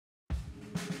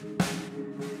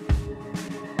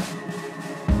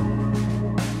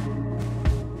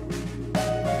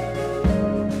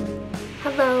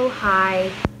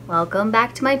Hi, welcome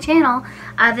back to my channel.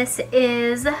 This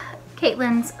is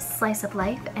Caitlin's Slice of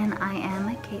Life, and I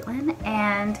am Caitlin,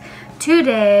 and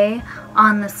today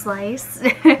on the slice,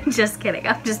 just kidding,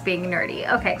 I'm just being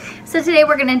nerdy. Okay, so today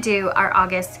we're gonna do our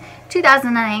August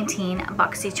 2019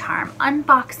 Boxycharm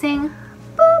unboxing.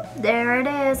 Boop, there it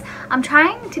is. I'm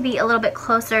trying to be a little bit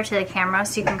closer to the camera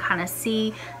so you can kind of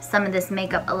see some of this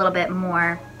makeup a little bit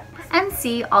more and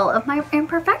see all of my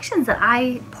imperfections that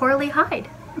I poorly hide.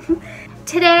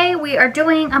 Today we are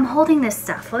doing, I'm holding this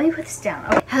stuff. Let me put this down.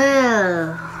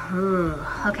 Okay.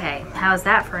 Okay, how's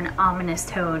that for an ominous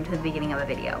tone to the beginning of a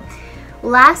video?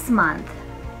 Last month,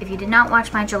 if you did not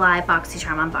watch my July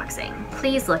Boxycharm unboxing,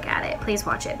 please look at it. Please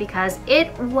watch it because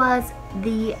it was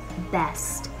the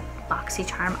best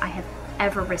Boxycharm I have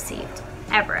ever received.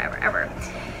 Ever.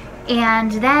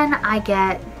 And then I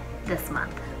get this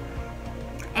month.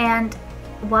 And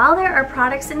while there are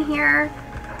products in here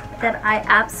that I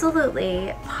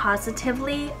absolutely,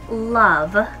 positively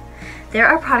love, there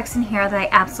are products in here that I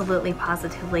absolutely,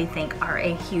 positively think are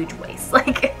a huge waste.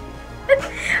 Like,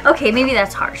 okay, maybe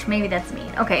that's harsh. Maybe that's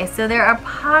mean. Okay, so there are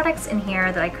products in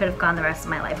here that I could have gone the rest of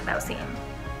my life without seeing.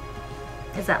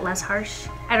 Is that less harsh?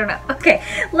 I don't know. Okay,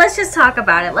 let's just talk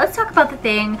about it. Let's talk about the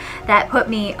thing that put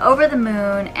me over the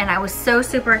moon and I was so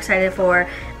super excited for.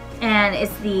 And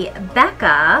it's the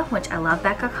Becca, which I love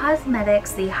Becca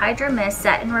Cosmetics, the Hydra Mist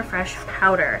Set and Refresh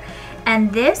Powder.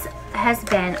 And this has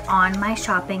been on my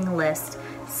shopping list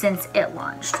since it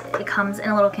launched. It comes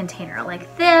in a little container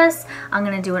like this. I'm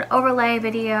gonna do an overlay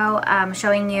video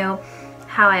showing you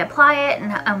how I apply it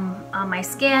and on my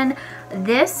skin.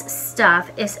 This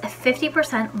stuff is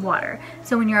 50% water.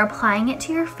 So when you're applying it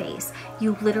to your face,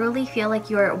 you literally feel like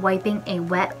you're wiping a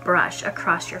wet brush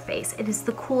across your face. It is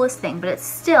the coolest thing, but it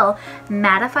still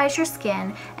mattifies your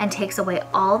skin and takes away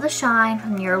all the shine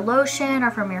from your lotion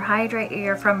or from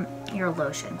your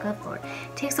lotion. Good Lord.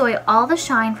 It takes away all the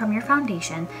shine from your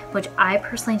foundation, which I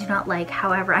personally do not like.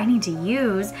 However, I need to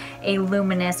use a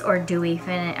luminous or dewy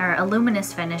finish or a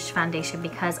luminous finish foundation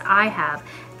because I have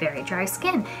very dry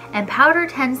skin, and powder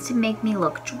tends to make me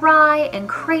look dry and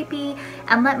crepey,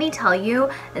 and let me tell you,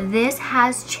 this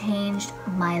has changed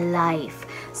my life.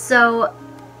 So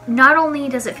not only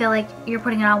does it feel like you're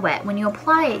putting it on wet, when you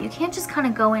apply it, you can't just kind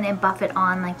of go in and buff it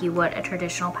on like you would a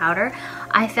traditional powder.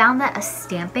 I found that a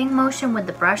stamping motion with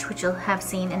the brush, which you'll have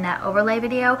seen in that overlay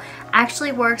video,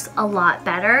 actually works a lot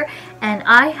better. And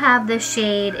I have this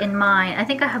shade in mine. I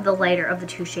think I have the lighter of the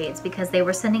two shades because they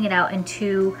were sending it out in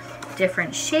two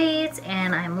different shades,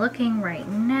 and I'm looking right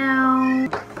now.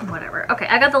 Whatever. Okay,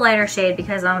 I got the lighter shade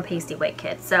because I'm a pasty white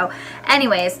kid. So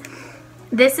anyways,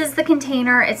 this is the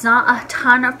container. It's not a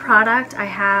ton of product. I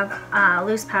have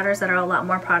loose powders that are a lot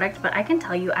more product, but I can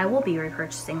tell you I will be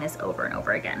repurchasing this over and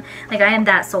over again. Like, I am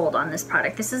that sold on this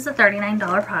product. This is a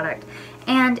 $39 product.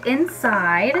 And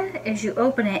inside, as you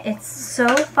open it, it's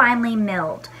so finely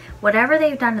milled. Whatever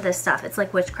they've done to this stuff, it's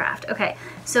like witchcraft. Okay,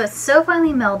 so it's so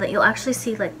finely milled that you'll actually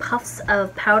see like puffs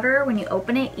of powder when you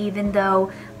open it, even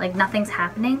though like nothing's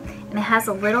happening. And it has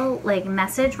a little like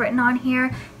message written on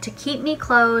here to keep me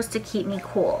closed, to keep me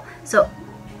cool. So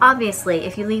obviously,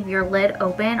 if you leave your lid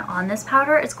open on this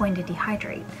powder, it's going to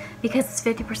dehydrate because it's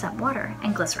 50% water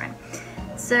and glycerin.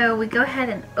 So we go ahead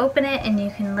and open it, and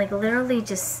you can like literally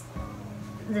just,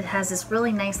 it has this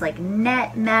really nice like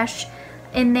net mesh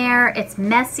in there. It's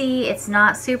messy. It's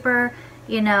not super,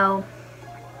 you know,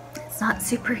 it's not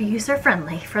super user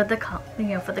friendly for the, you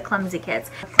know, for the clumsy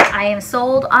kids. I am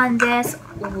sold on this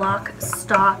lock,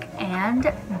 stock,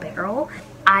 and barrel.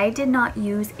 I did not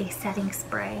use a setting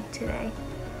spray today.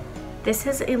 This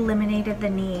has eliminated the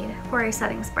need for a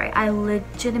setting spray. I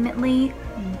legitimately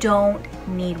don't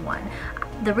need one.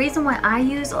 The reason why I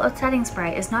use a setting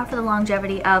spray is not for the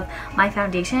longevity of my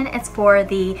foundation, it's for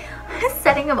the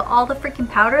setting of all the freaking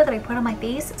powder that I put on my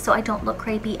face so I don't look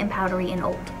crepey and powdery and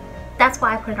old. That's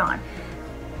why I put it on.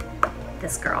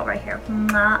 This girl right here.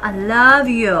 I love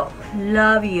you.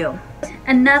 Love you.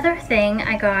 Another thing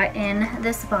I got in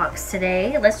this box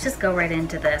today, let's just go right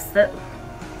into this.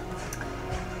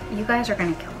 You guys are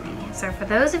gonna kill me. So for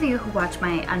those of you who watch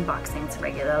my unboxings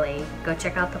regularly, go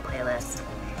check out the playlist.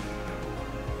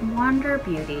 Wander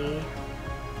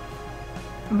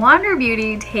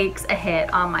Beauty takes a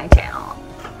hit on my channel.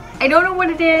 I don't know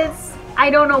what it is. I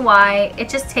don't know why. It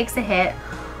just takes a hit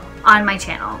on my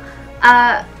channel.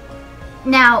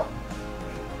 Now,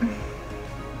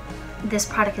 this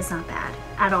product is not bad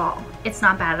at all. It's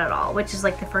not bad at all, which is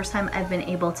like the first time I've been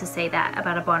able to say that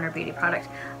about a Wander Beauty product.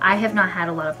 I have not had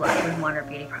a lot of luck with Wander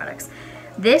Beauty products.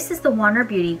 This is the Wander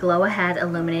Beauty Glow Ahead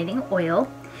Illuminating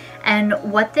Oil. And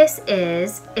what this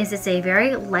is it's a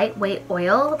very lightweight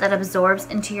oil that absorbs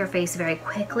into your face very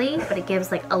quickly, but it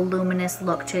gives like a luminous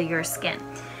look to your skin.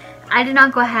 I did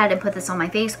not go ahead and put this on my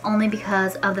face only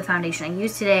because of the foundation I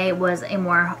used today was a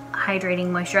more hydrating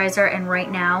moisturizer, and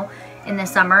right now in the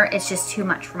summer it's just too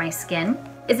much for my skin.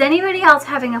 Is anybody else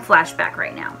having a flashback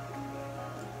right now?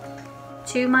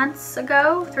 2 months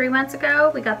ago, 3 months ago,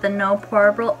 we got the No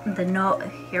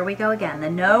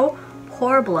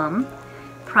Problem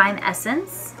Prime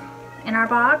Essence in our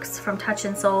box from Touch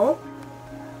in Soul.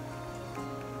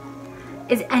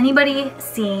 Is anybody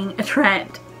seeing a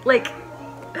trend? Like,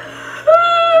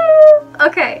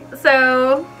 okay,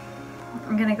 so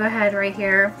I'm gonna go ahead right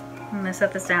here. I'm gonna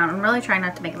set this down. I'm really trying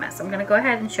not to make a mess. I'm gonna go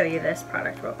ahead and show you this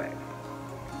product real quick.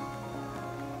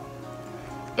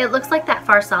 It looks like that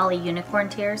Farsali Unicorn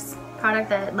Tears product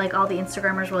that like all the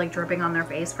Instagrammers were like dripping on their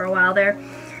face for a while there,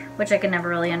 which I could never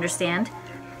really understand.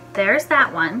 There's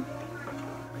that one.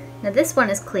 Now this one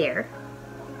is clear.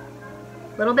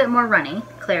 A little bit more runny,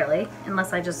 clearly,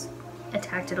 unless I just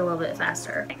attacked it a little bit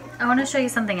faster. I want to show you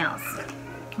something else.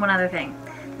 One other thing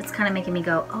that's kind of making me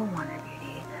go, oh, Wonder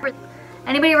Beauty.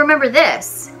 Anybody remember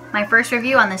this? My first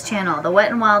review on this channel, the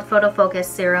Wet n Wild Photo Focus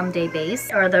Serum Day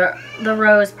Base, or the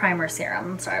Rose Primer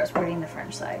Serum. I'm sorry, I was reading the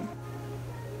French side.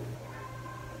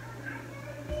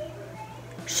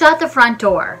 Shut the front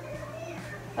door.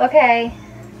 Okay.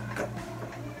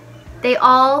 They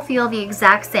all feel the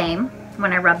exact same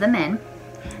when I rub them in.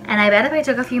 And I bet if I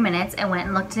took a few minutes and went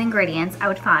and looked at ingredients, I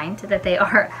would find that they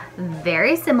are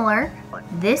very similar.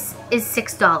 This is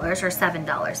 $6 or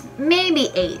 $7, maybe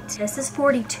 $8. This is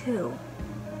 $42.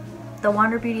 The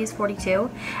Wander Beauty is $42,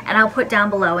 and I'll put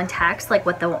down below in text like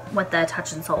what the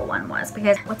Touch in Soul one was,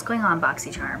 because what's going on,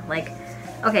 Boxycharm? Like,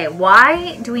 okay,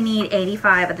 why do we need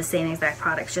 85 of the same exact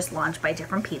products just launched by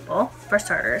different people, for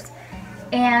starters?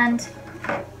 And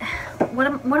what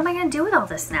am I gonna do with all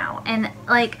this now? And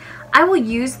like, I will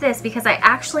use this because I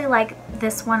actually like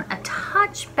this one a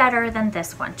touch better than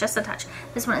this one, just a touch.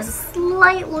 This one is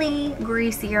slightly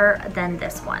greasier than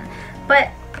this one, but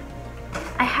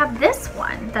I have this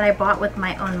one that I bought with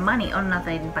my own money. Oh, not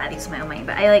that I didn't buy these with my own money,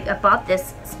 but I bought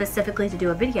this specifically to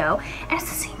do a video, and it's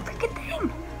the same freaking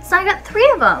thing. So I got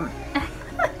 3 of them.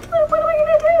 What am I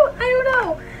gonna do? I don't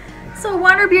know. So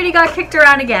Wander Beauty got kicked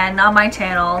around again on my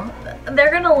channel.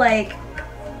 They're gonna like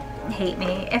hate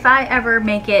me. If I ever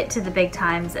make it to the big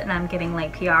times and I'm getting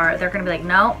like PR, they're gonna be like,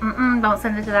 no, don't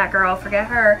send it to that girl. Forget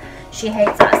her. She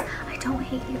hates us. I don't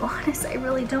hate you, honest. I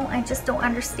really don't. I just don't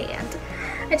understand.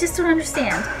 I just don't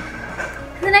understand.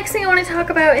 The next thing I want to talk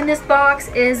about in this box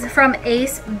is from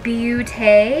Ace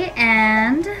Beauté,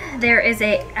 and there is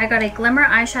I got a Glimmer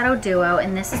Eyeshadow Duo,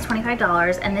 and this is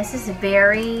 $25, and this is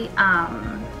very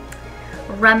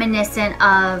reminiscent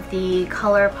of the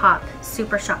ColourPop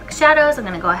Super Shock shadows. I'm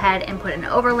going to go ahead and put an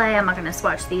overlay. I'm not going to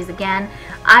swatch these again.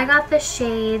 I got the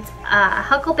shades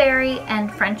Huckleberry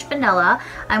and French Vanilla.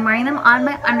 I'm wearing them on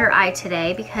my under eye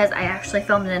today because I actually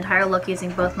filmed an entire look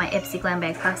using both my Ipsy Glam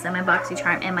Bag Plus and my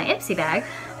Boxycharm and my Ipsy bag.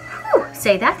 Whew,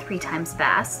 say that 3 times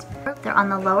fast. They're on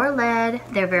the lower lid.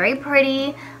 They're very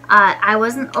pretty. I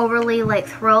wasn't overly like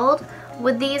thrilled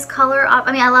with these color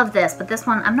I mean, I love this, but this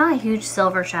one, I'm not a huge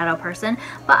silver shadow person,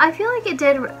 but I feel like it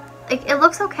did, like, it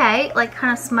looks okay, like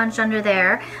kind of smudged under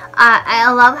there.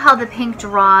 I love how the pink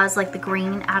draws like the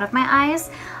green out of my eyes.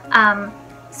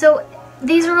 So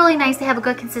these are really nice. They have a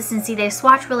good consistency. They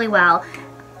swatch really well.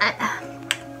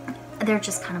 They're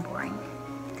just kind of boring.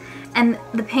 And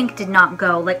the pink did not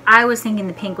go, like I was thinking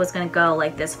the pink was going to go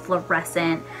like this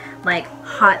fluorescent, like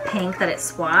hot pink that it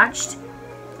swatched.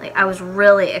 Like I was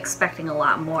really expecting a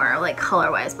lot more like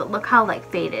color-wise, but look how like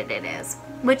faded it is.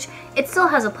 Which it still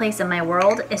has a place in my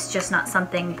world. It's just not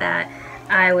something that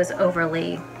I was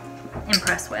overly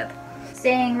impressed with.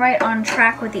 Staying right on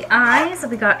track with the eyes,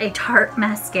 we got a Tarte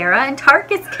mascara, and Tarte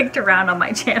gets kicked around on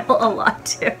my channel a lot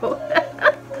too.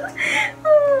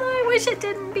 I wish it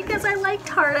didn't, because I like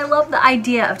Tarte. I love the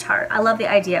idea of Tarte. I love the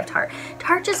idea of Tarte.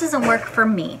 Tarte just doesn't work for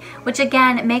me, which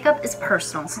again, makeup is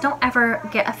personal, so don't ever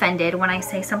get offended when I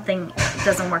say something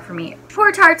doesn't work for me.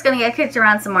 Poor Tarte's gonna get kicked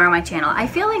around some more on my channel. I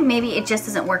feel like maybe it just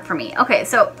doesn't work for me. Okay,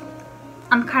 so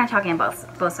I'm kind of talking about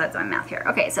both sides of my mouth here.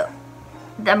 Okay, so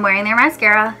I'm wearing their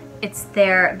mascara. It's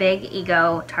their Big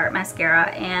Ego Tarte mascara,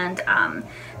 and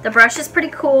the brush is pretty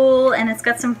cool, and it's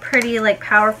got some pretty like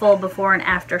powerful before and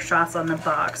after shots on the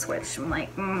box, which I'm like,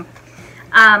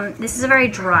 this is a very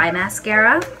dry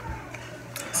mascara,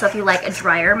 so if you like a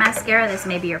drier mascara, this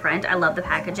may be your friend. I love the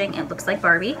packaging. It looks like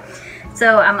Barbie,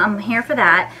 so I'm here for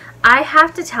that. I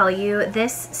have to tell you,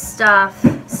 this stuff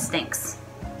stinks.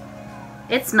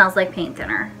 It smells like paint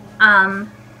thinner.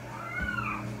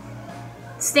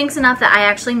 Stinks enough that I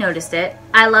actually noticed it.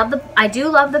 I do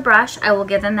love the brush. I will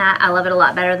give them that. I love it a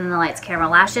lot better than the Lights Camera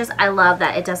Lashes. I love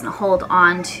that it doesn't hold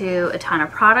on to a ton of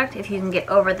product. If you can get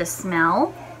over the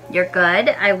smell, you're good.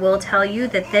 I will tell you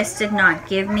that this did not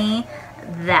give me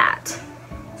that.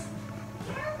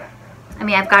 I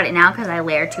mean, I've got it now because I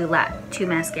layer two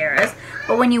mascaras.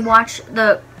 But when you watch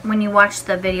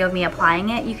the video of me applying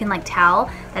it, you can like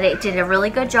tell that it did a really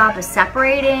good job of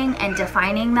separating and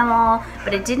defining them all.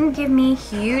 But it didn't give me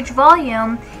huge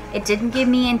volume. It didn't give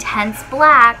me intense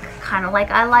black, kind of like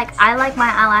I like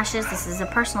my eyelashes. This is a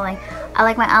personal thing. I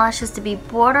like my eyelashes to be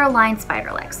borderline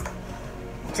spider legs.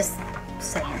 Just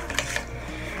saying.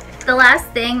 The last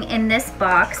thing in this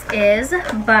box is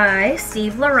by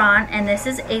Steve Laurent, and this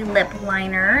is a lip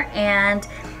liner, and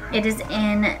it is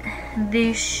in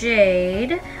the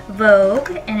shade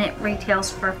Vogue, and it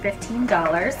retails for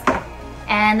 $15.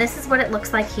 And this is what it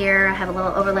looks like here. I have a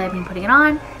little overlay of me putting it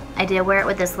on. I did wear it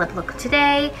with this lip look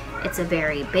today. It's a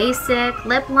very basic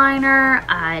lip liner.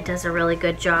 It does a really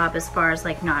good job as far as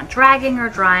like not dragging or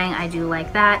drying. I do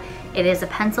like that. It is a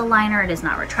pencil liner. It is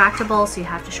not retractable, so you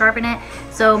have to sharpen it.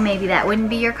 So maybe that wouldn't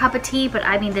be your cup of tea, but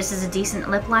I mean, this is a decent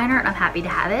lip liner, and I'm happy to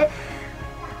have it.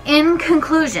 In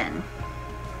conclusion,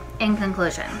 I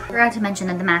forgot to mention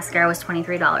that the mascara was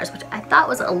 $23, which I thought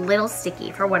was a little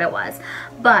sticky for what it was.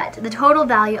 But the total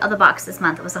value of the box this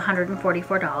month was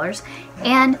 $144.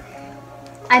 And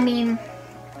I mean,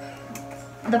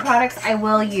 the products I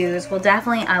will use will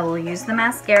definitely, I will use the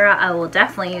mascara, I will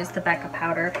definitely use the Becca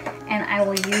powder, and I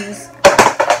will use,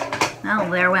 oh,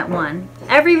 there went one.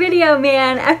 Every video,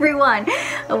 man, every one.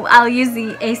 I'll use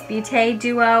the Ace Beauté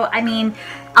Duo. I mean,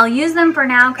 I'll use them for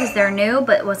now because they're new,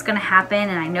 but what's going to happen,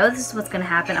 and I know this is what's going to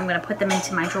happen, I'm going to put them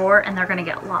into my drawer and they're going to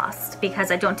get lost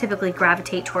because I don't typically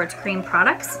gravitate towards cream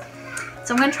products.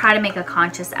 So I'm going to try to make a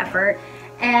conscious effort,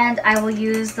 and I will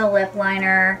use the lip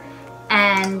liner,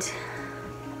 and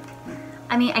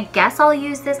I mean, I guess I'll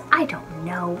use this. I don't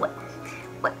know.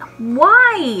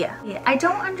 Why? I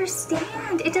don't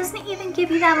understand. It doesn't even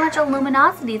give you that much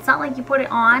luminosity. It's not like you put it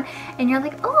on and you're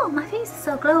like, oh, my face is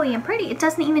so glowy and pretty. It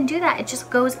doesn't even do that. It just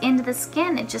goes into the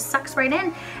skin. It just sucks right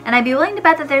in. And I'd be willing to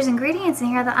bet that there's ingredients in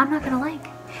here that I'm not gonna like.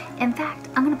 In fact,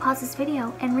 I'm gonna pause this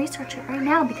video and research it right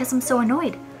now because I'm so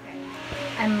annoyed.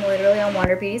 I'm literally on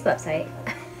Water Beauty's website.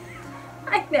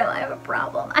 I know, I have a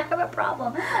problem.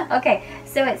 Okay,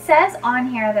 so it says on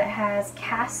here that it has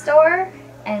castor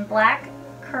and black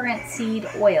currant seed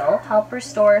oil help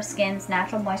restore skin's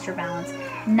natural moisture balance.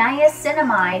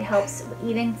 Niacinamide helps with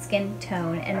even skin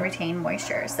tone and retain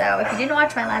moisture. So if you didn't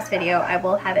watch my last video, I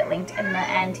will have it linked in the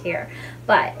end here.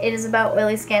 But it is about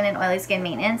oily skin and oily skin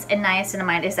maintenance, and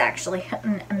niacinamide is actually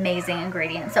an amazing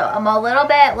ingredient. So I'm a little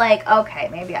bit like, okay,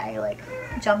 maybe I like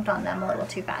jumped on them a little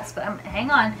too fast, but hang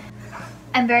on.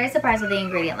 I'm very surprised with the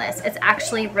ingredient list. It's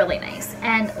actually really nice.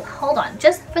 And hold on,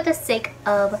 just for the sake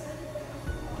of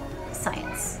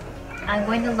science, I'm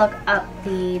going to look up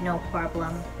the no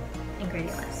problem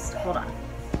ingredient list. Hold on.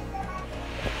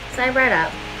 So I read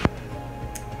up.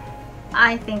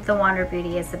 I think the Wander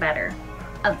Beauty is the better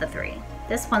of the three.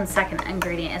 This one's second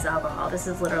ingredient is alcohol. This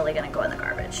is literally going to go in the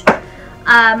garbage.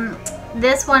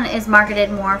 This one is marketed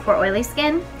more for oily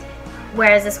skin,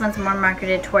 whereas this one's more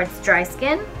marketed towards dry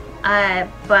skin. And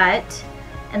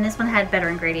this one had better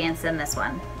ingredients than this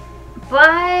one.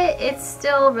 But it's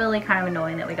still really kind of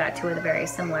annoying that we got two of the very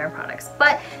similar products.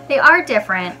 But they are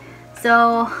different,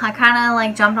 so I kind of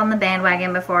like jumped on the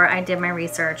bandwagon before I did my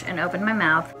research and opened my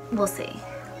mouth. We'll see.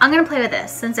 I'm going to play with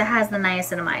this since it has the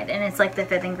niacinamide and it's like the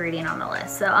 5th ingredient on the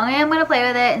list. So I'm going to play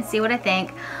with it and see what I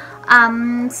think.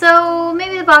 So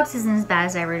maybe the box isn't as bad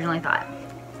as I originally thought.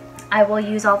 I will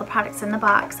use all the products in the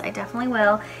box. I definitely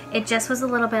will. It just was a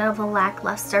little bit of a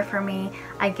lackluster for me.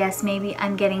 I guess maybe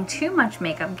I'm getting too much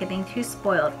makeup, getting too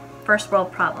spoiled. First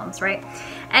world problems, right?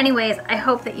 Anyways, I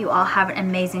hope that you all have an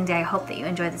amazing day. I hope that you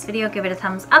enjoyed this video. Give it a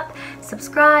thumbs up.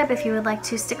 Subscribe if you would like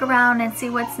to stick around and see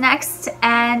what's next.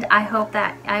 And I hope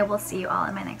that I will see you all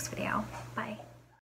in my next video.